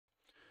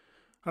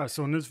Hi,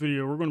 so in this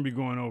video, we're going to be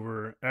going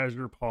over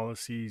Azure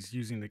policies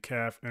using the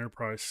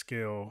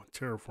caf-enterprise-scale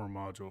terraform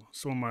module.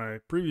 So in my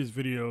previous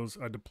videos,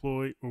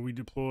 we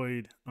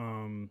deployed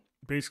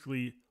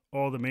basically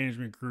all the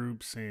management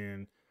groups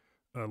and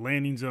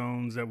landing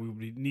zones that we would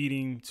be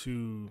needing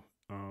to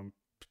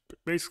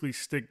basically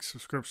stick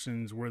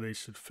subscriptions where they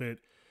should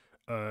fit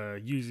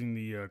using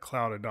the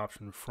cloud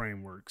adoption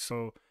framework.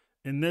 So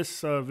in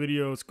this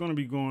video, it's going to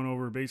be going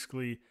over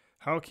basically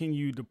how can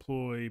you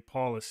deploy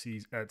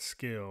policies at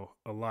scale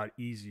a lot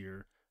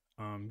easier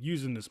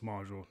using this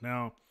module.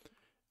 Now,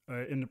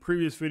 in the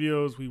previous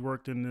videos, we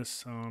worked in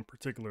this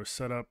particular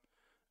setup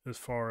as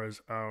far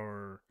as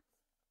our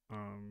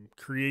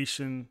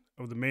creation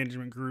of the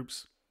management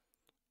groups,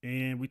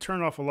 and we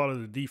turned off a lot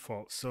of the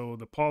defaults. So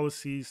the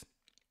policies,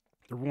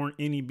 there weren't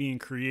any being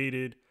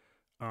created.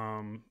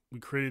 We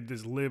created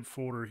this lib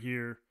folder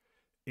here,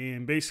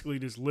 and basically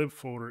this lib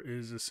folder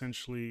is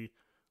essentially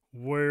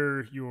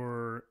where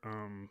your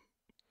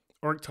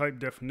archetype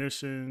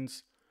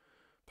definitions,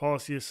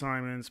 policy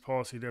assignments,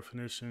 policy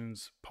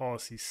definitions,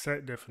 policy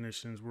set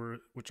definitions,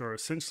 which are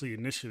essentially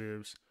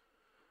initiatives,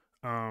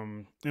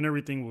 and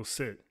everything will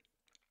sit.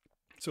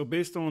 So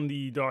based on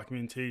the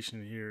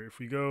documentation here, if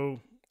we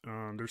go,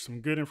 there's some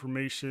good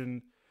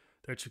information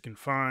that you can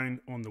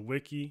find on the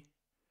wiki.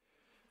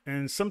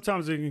 And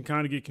sometimes it can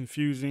kind of get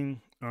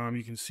confusing.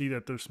 You can see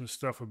that there's some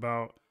stuff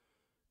about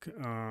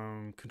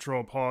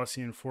control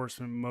policy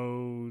enforcement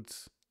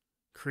modes,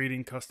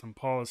 creating custom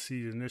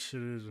policies,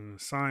 initiatives, and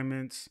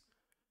assignments,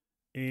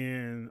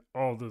 and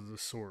all of the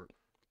sort.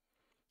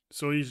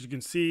 So as you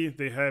can see,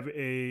 they have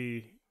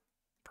a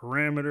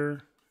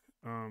parameter.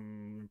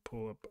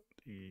 Pull up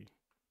the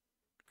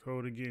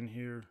code again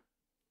here.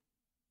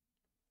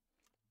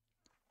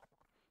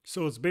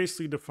 So it's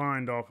basically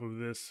defined off of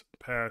this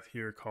path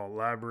here called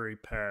library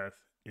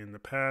path, and the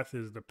path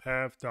is the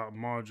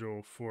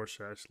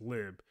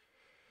path.module/lib.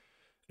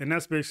 And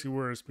that's basically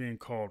where it's being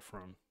called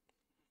from.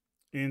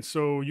 And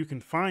so you can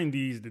find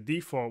the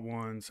default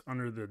ones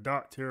under the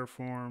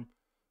 .terraform,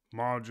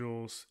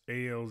 modules,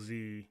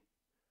 ALZ,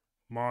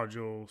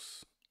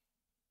 modules,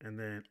 and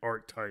then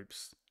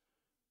archetypes,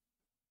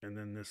 and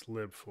then this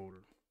lib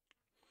folder.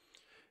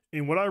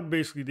 And what I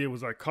basically did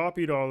was I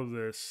copied all of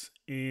this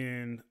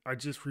and I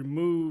just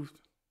removed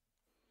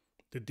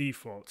the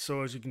default.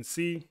 So as you can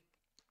see,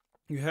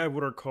 you have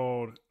what are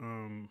called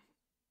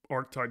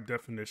archetype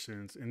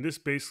definitions, and this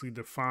basically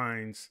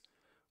defines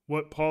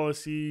what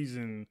policies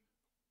and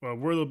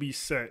where they'll be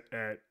set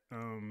at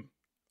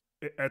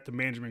the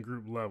management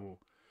group level.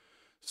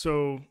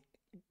 So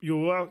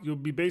you'll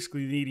be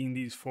basically needing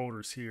these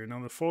folders here. Now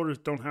the folders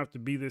don't have to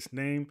be this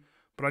name,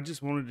 but I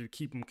just wanted to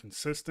keep them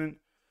consistent.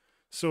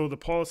 So the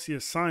policy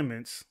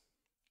assignments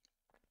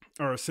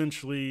are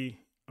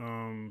essentially,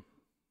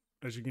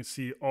 as you can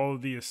see, all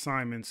of the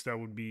assignments that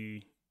would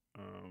be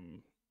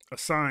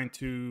assigned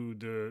to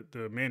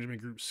the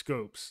management group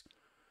scopes.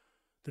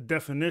 The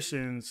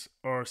definitions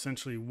are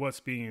essentially what's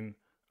being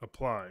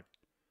applied.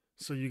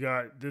 So you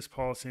got this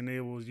policy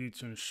enables you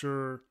to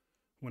ensure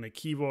when a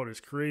key vault is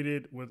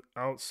created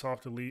without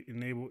soft delete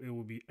enable, it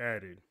will be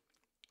added.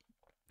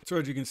 So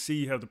as you can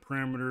see, you have the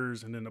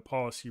parameters and then the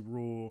policy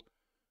rule.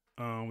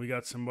 We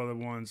got some other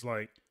ones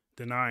like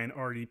deny an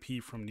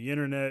RDP from the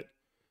internet.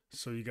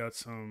 So you got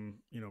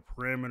some,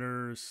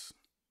 parameters,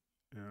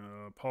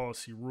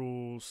 policy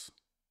rules,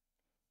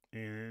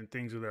 and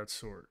things of that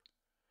sort.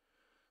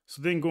 So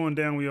then going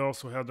down, we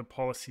also have the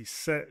policy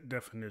set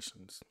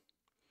definitions.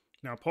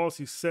 Now,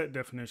 policy set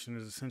definition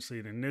is essentially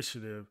an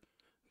initiative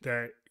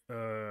that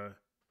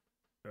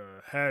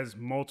has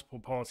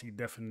multiple policy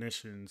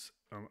definitions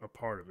a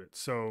part of it.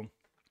 So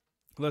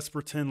let's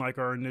pretend like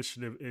our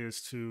initiative is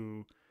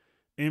to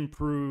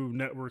improve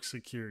network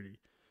security.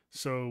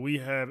 So we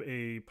have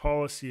a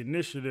policy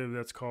initiative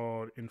that's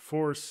called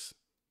enforce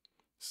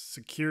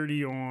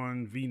security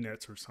on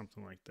VNets or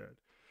something like that.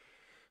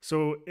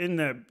 So in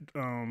that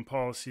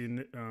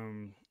policy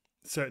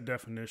set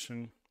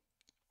definition,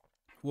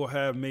 we'll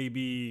have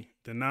maybe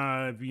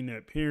deny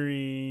VNet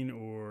peering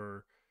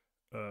or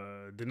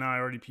deny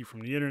RDP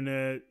from the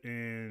internet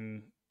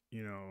and,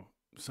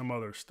 some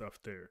other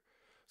stuff there.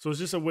 So it's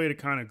just a way to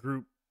kind of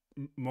group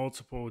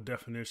multiple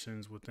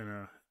definitions within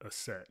a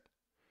set.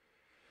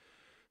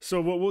 So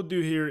what we'll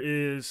do here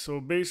is, so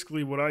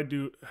basically what I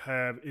do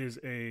have is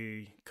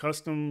a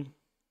custom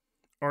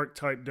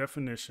archetype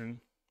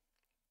definition,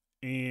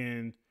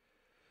 and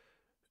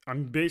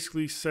I'm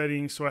basically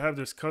setting, so I have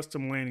this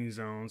custom landing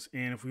zones,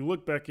 and if we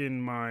look back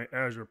in my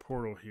Azure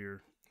portal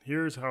here,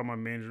 here's how my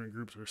management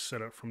groups are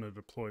set up from the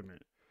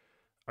deployment.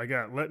 I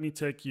got Let Me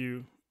Take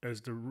You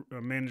as the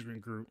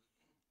management group,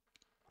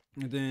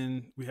 and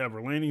then we have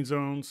our landing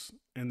zones,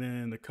 and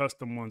then the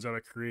custom ones that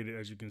I created,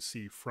 as you can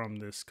see from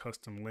this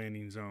custom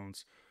landing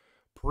zones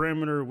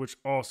parameter, which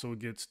also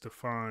gets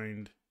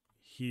defined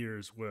here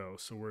as well.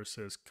 So where it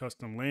says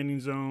custom landing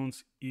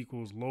zones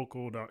equals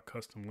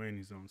local.custom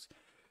landing zones.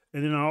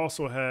 And then I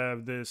also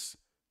have this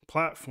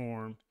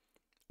platform,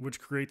 which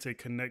creates a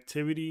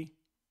connectivity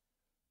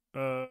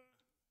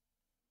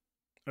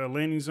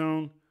landing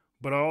zone,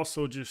 but I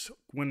also just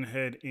went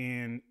ahead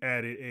and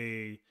added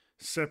a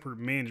separate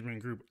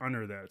management group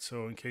under that.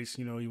 So in case,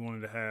 you know, you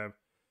wanted to have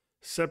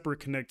separate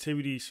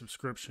connectivity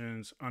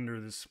subscriptions under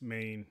this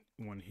main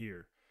one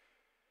here.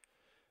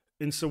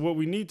 And so what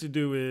we need to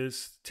do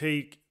is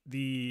take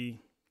the,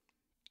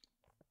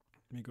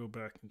 let me go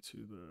back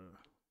into the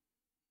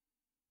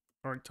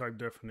archetype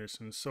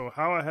definition. So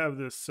how I have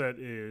this set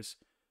is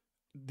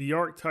the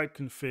archetype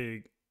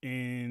config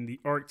and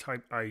the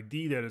archetype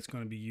ID that it's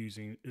going to be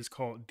using is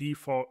called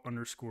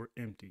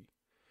default_empty.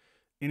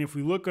 And if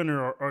we look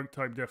under our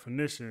archetype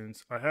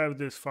definitions, I have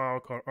this file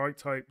called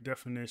archetype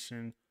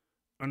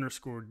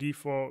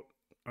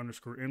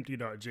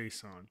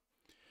definition_default_empty.json.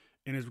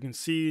 And as we can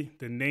see,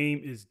 the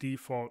name is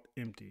default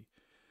empty.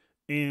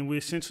 And we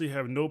essentially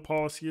have no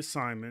policy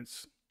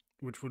assignments,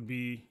 which would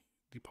be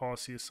the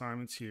policy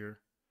assignments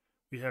here.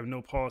 We have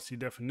no policy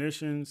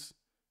definitions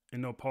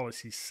and no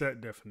policy set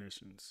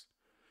definitions.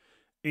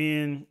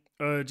 And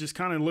just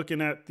kind of looking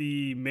at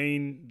the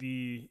main,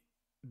 the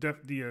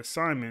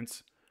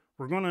assignments,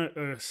 we're going to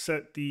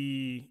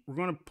we're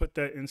going to put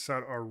that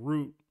inside our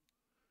root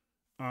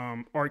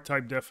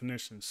archetype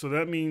definition. So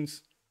that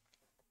means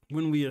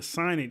when we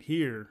assign it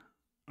here,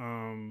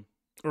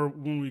 or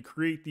when we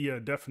create the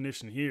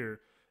definition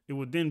here, it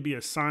would then be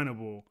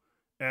assignable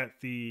at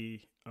the,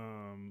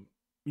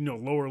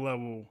 lower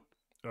level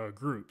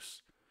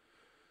groups.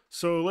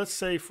 So let's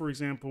say, for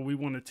example, we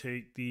want to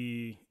take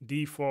the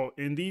default,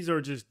 and these are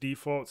just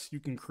defaults.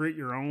 You can create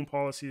your own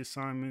policy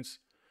assignments.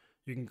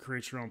 You can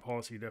create your own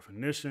policy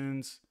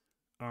definitions.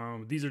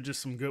 These are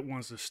just some good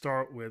ones to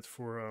start with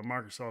for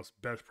Microsoft's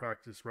best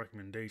practice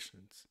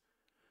recommendations.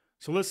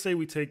 So let's say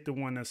we take the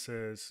one that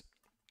says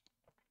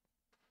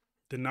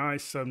deny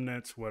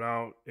subnets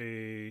without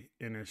a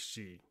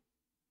NSG.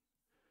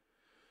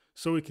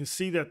 So we can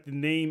see that the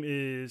name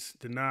is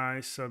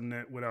deny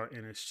subnet without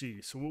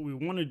NSG. So what we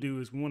want to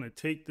do is we want to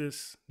take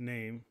this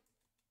name,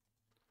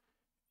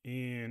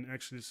 and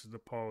actually this is the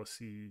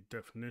policy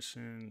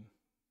definition.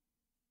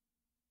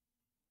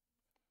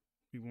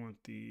 We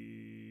want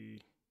the,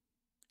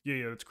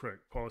 yeah, that's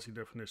correct, policy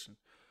definition.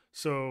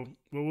 So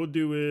what we'll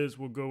do is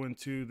we'll go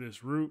into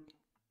this root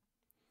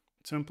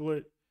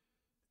template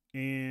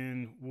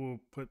and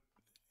we'll put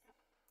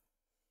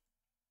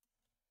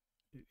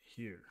it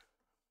here.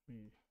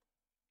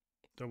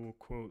 Double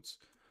quotes.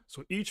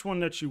 So each one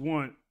that you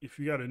want, if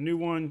you got a new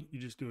one, you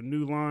just do a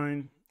new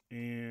line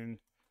and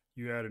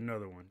you add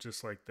another one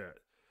just like that.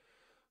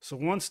 So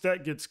once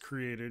that gets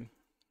created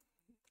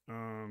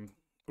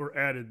or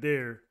added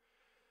there,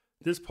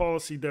 this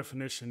policy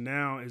definition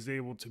now is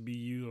able to be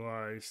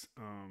utilized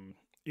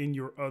in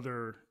your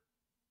other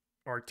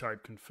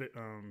archetype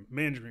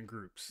management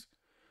groups.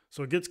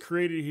 So it gets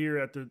created here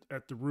at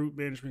the root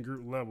management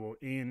group level,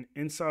 and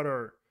inside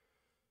our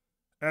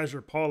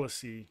Azure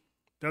policy,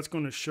 that's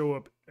going to show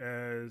up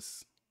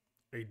as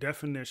a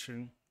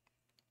definition.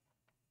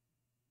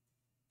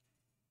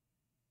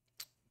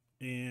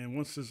 And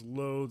once this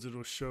loads,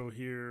 it'll show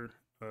here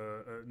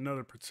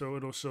so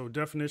it'll show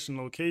definition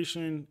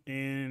location,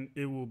 and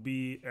it will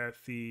be at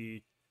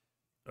the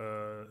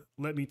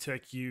let me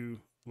tech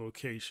you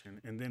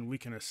location, and then we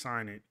can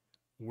assign it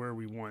where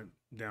we want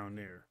down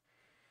there.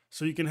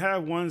 So you can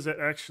have ones that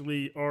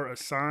actually are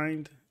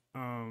assigned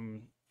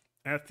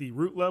at the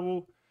root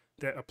level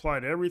that apply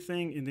to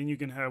everything, and then you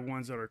can have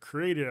ones that are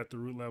created at the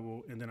root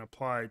level and then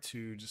apply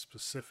to just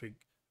specific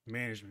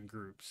management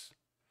groups.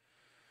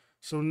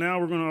 So now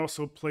we're going to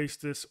also place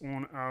this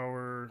on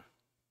our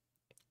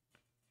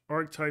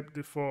archetype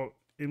default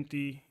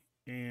empty,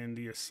 and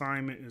the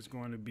assignment is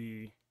going to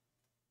be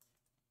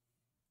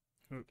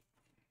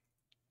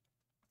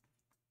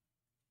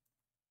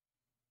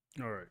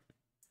all right.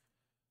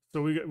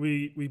 So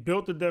we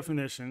built the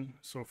definition.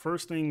 So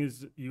first thing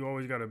is you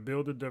always got to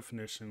build a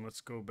definition.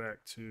 Let's go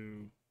back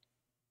to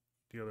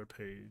the other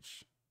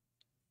page.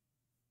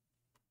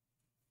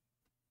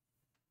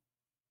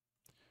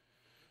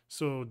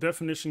 So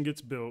definition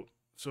gets built.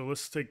 So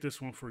let's take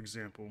this one for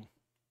example.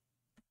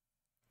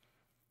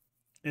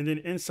 And then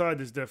inside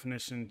this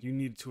definition, you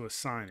need to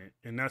assign it.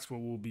 And that's what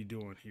we'll be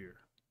doing here.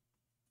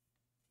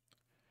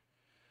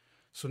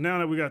 So now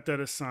that we got that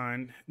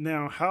assigned,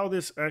 now how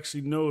this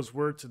actually knows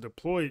where to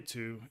deploy it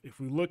to, if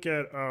we look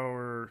at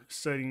our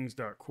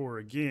settings.core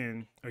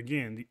again,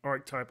 the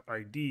archetype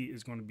ID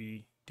is going to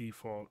be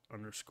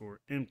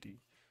default_empty.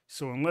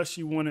 So unless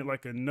you wanted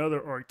like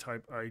another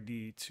archetype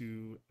ID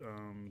to,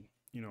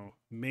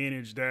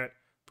 manage that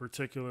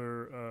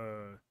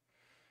particular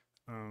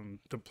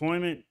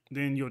deployment,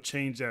 then you'll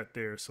change that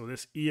there. So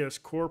this ES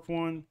Corp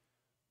one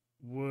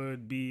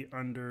would be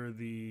under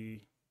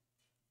the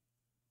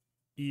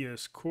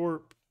ES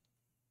Corp,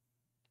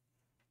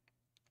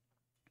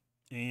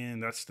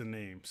 and that's the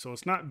name. So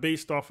it's not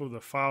based off of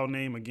the file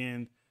name.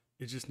 Again,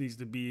 it just needs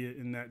to be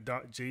in that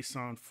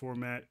 .json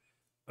format.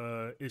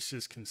 It's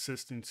just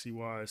consistency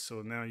wise,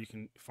 so now you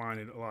can find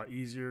it a lot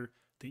easier.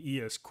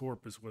 The ES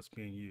Corp is what's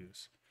being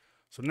used.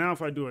 So now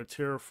if I do a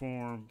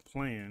terraform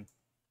plan,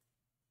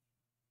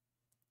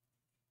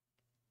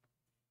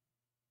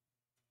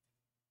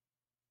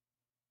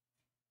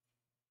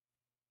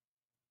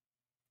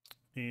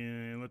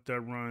 and let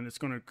that run. It's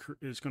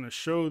gonna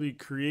show the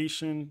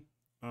creation,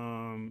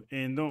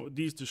 and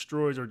these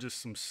destroys are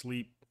just some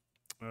sleep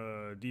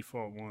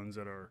default ones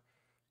that are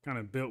kind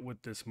of built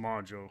with this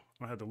module.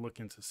 I had to look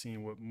into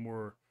seeing what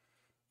more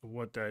of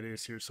what that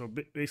is here. So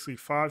basically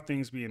 5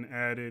 things being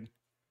added,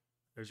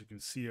 as you can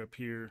see up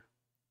here,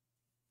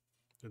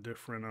 the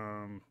different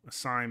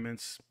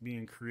assignments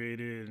being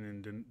created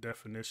and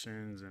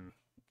definitions and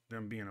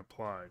them being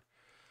applied.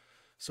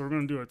 So we're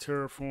going to do a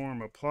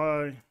terraform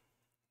apply,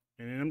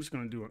 and then I'm just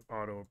going to do an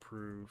auto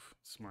approve.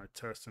 It's my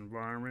test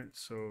environment,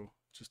 so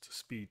just to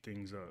speed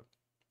things up.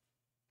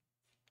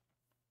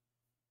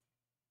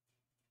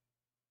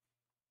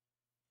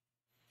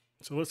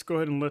 So let's go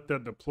ahead and let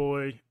that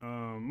deploy.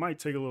 Might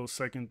take a little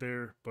second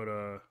there, but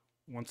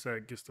once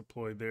that gets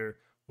deployed there,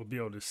 we'll be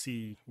able to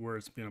see where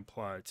it's being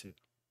applied to.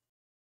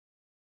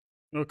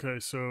 Okay,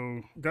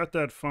 so got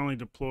that finally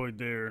deployed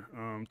there.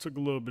 Took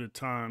a little bit of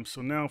time.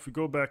 So now if we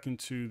go back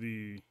into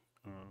the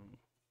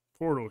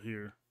portal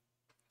here,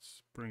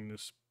 let's bring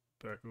this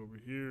back over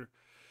here.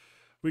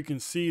 We can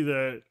see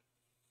that,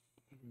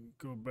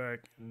 go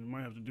back, and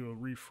might have to do a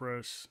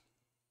refresh.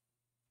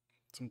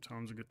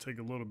 Sometimes it could take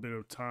a little bit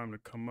of time to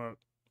come up.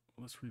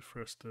 Let's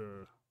refresh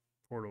the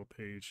portal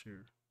page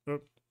here.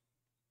 Oh,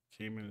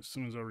 came in as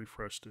soon as I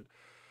refreshed it.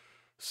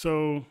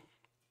 So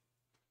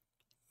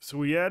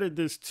we added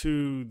this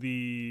to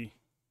the,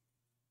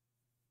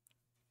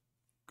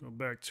 go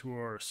back to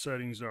our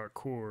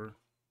settings.core,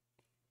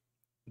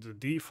 the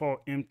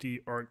default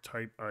empty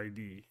archetype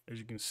ID. As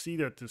you can see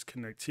that this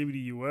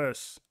connectivity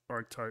US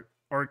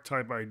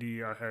archetype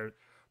ID, I had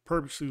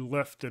purposely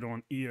left it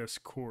on ES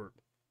Core.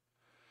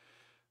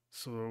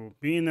 So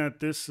being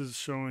that this is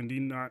showing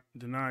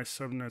deny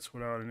subnets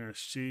without an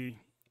SG,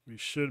 we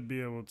should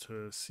be able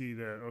to see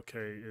that,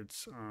 okay,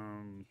 it's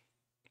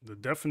the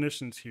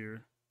definitions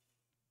here.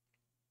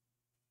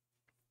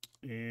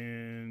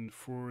 And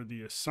for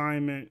the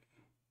assignment,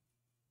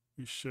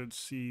 you should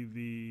see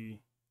the,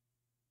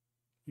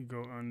 you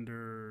go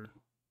under,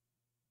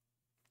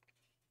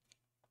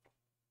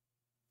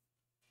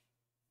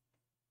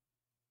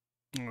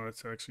 oh,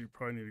 that's actually, you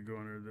probably need to go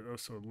under the,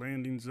 also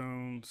landing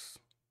zones.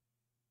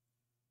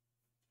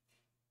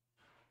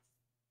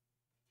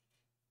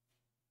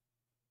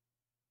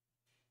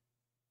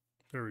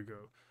 There we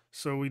go.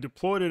 So we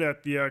deployed it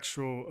at the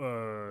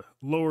actual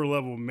lower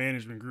level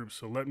management group.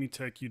 So let me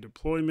take you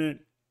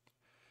deployment.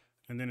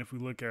 And then if we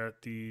look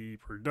at the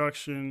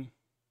production,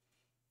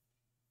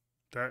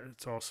 that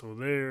it's also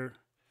there.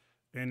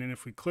 And then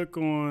if we click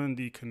on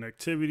the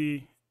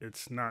connectivity,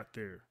 it's not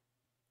there.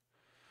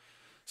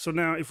 So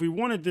now if we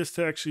wanted this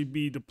to actually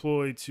be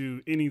deployed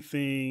to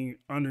anything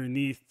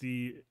underneath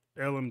the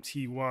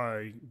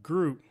LMTY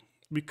group,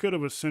 we could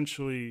have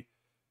essentially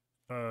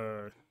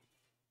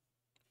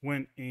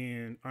went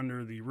in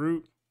under the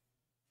root,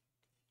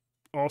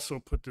 also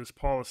put this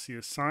policy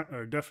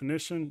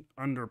definition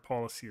under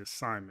policy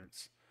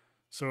assignments.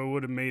 So it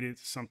would have made it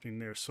something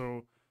there.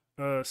 So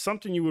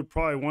something you would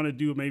probably want to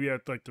do maybe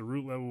at like the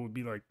root level would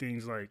be like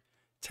things like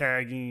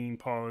tagging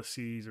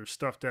policies or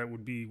stuff that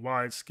would be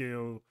wide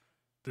scale,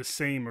 the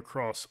same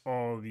across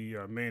all the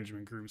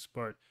management groups,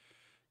 but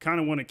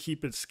kind of want to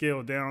keep it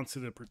scaled down to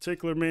the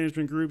particular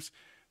management groups.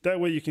 That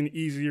way you can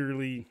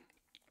easily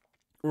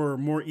or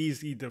more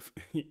easily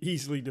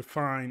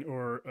define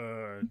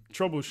or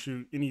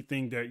troubleshoot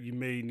anything that you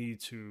may need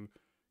to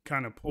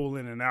kind of pull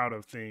in and out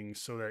of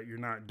things so that you're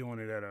not doing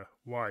it at a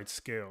wide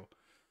scale.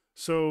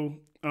 So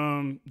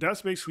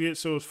that's basically it.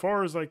 So as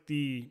far as like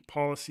the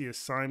policy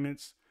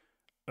assignments,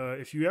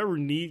 if you ever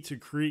need to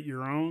create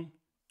your own,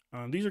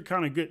 these are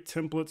kind of good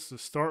templates to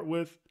start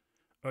with.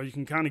 You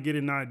can kind of get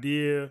an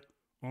idea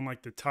on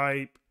like the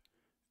type,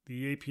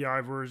 the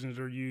API versions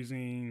they're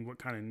using, what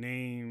kind of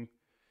name,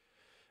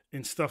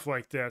 and stuff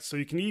like that. So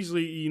you can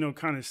easily, you know,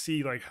 kind of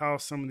see like how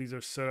some of these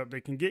are set up. They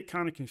can get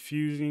kind of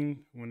confusing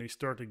when they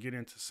start to get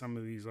into some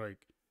of these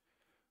like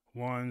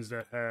ones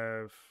that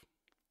have,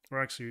 or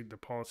actually the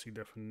policy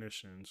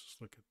definitions. Let's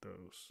look at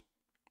those.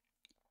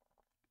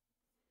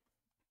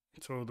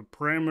 So the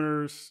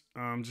parameters,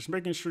 just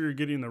making sure you're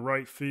getting the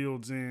right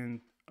fields in.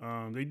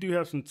 They do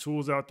have some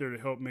tools out there to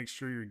help make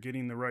sure you're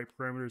getting the right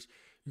parameters.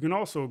 You can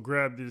also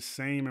grab this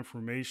same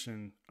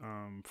information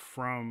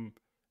from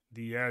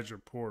the Azure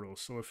portal.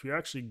 So if you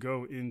actually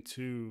go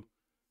into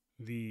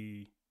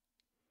the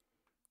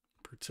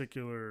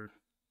particular,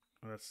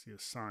 that's the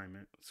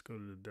assignment. Let's go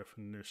to the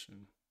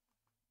definition.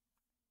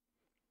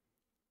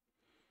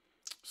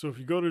 So if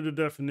you go to the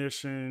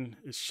definition,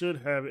 it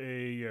should have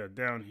a,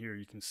 down here,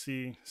 you can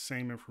see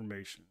same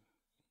information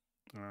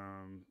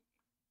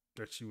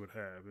that you would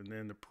have. And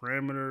then the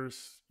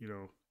parameters, you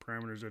know,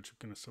 parameters that you're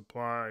going to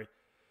supply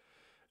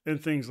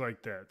and things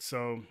like that.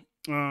 So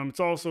it's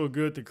also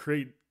good to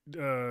create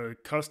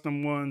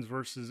custom ones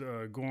versus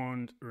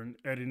going or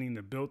editing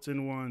the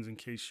built-in ones in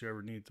case you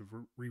ever need to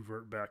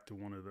revert back to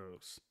one of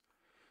those.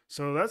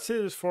 So that's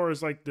it as far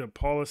as like the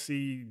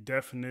policy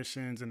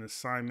definitions and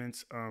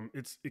assignments.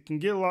 It can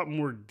get a lot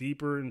more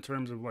deeper in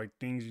terms of like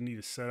things you need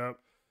to set up,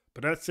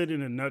 but that's it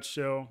in a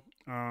nutshell.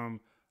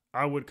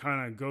 I would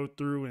kind of go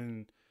through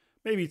and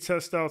maybe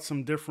test out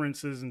some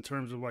differences in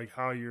terms of like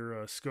how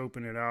you're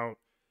scoping it out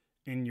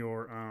in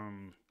your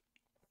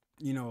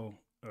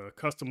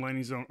custom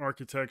landing zone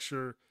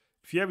architecture.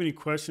 If you have any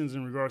questions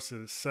in regards to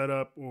the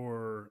setup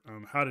or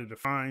how to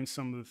define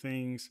some of the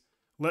things,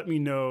 let me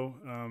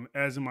know.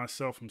 As in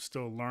myself, I'm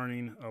still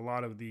learning a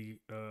lot of the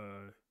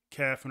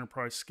CAF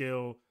enterprise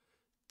scale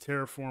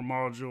terraform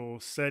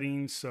module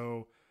settings.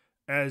 So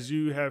as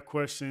you have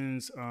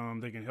questions,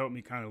 they can help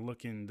me kind of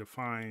look and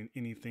define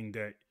anything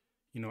that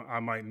I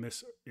might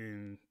miss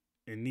and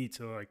need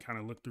to like kind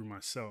of look through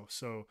myself.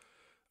 So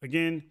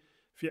again,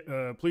 if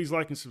you, please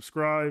like and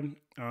subscribe.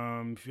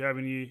 If you have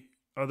any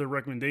other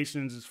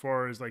recommendations as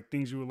far as like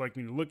things you would like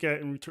me to look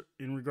at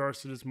in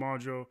regards to this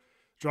module,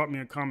 drop me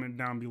a comment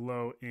down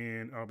below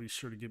and I'll be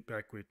sure to get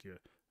back with you.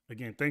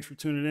 Again, thanks for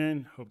tuning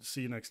in. Hope to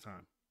see you next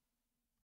time.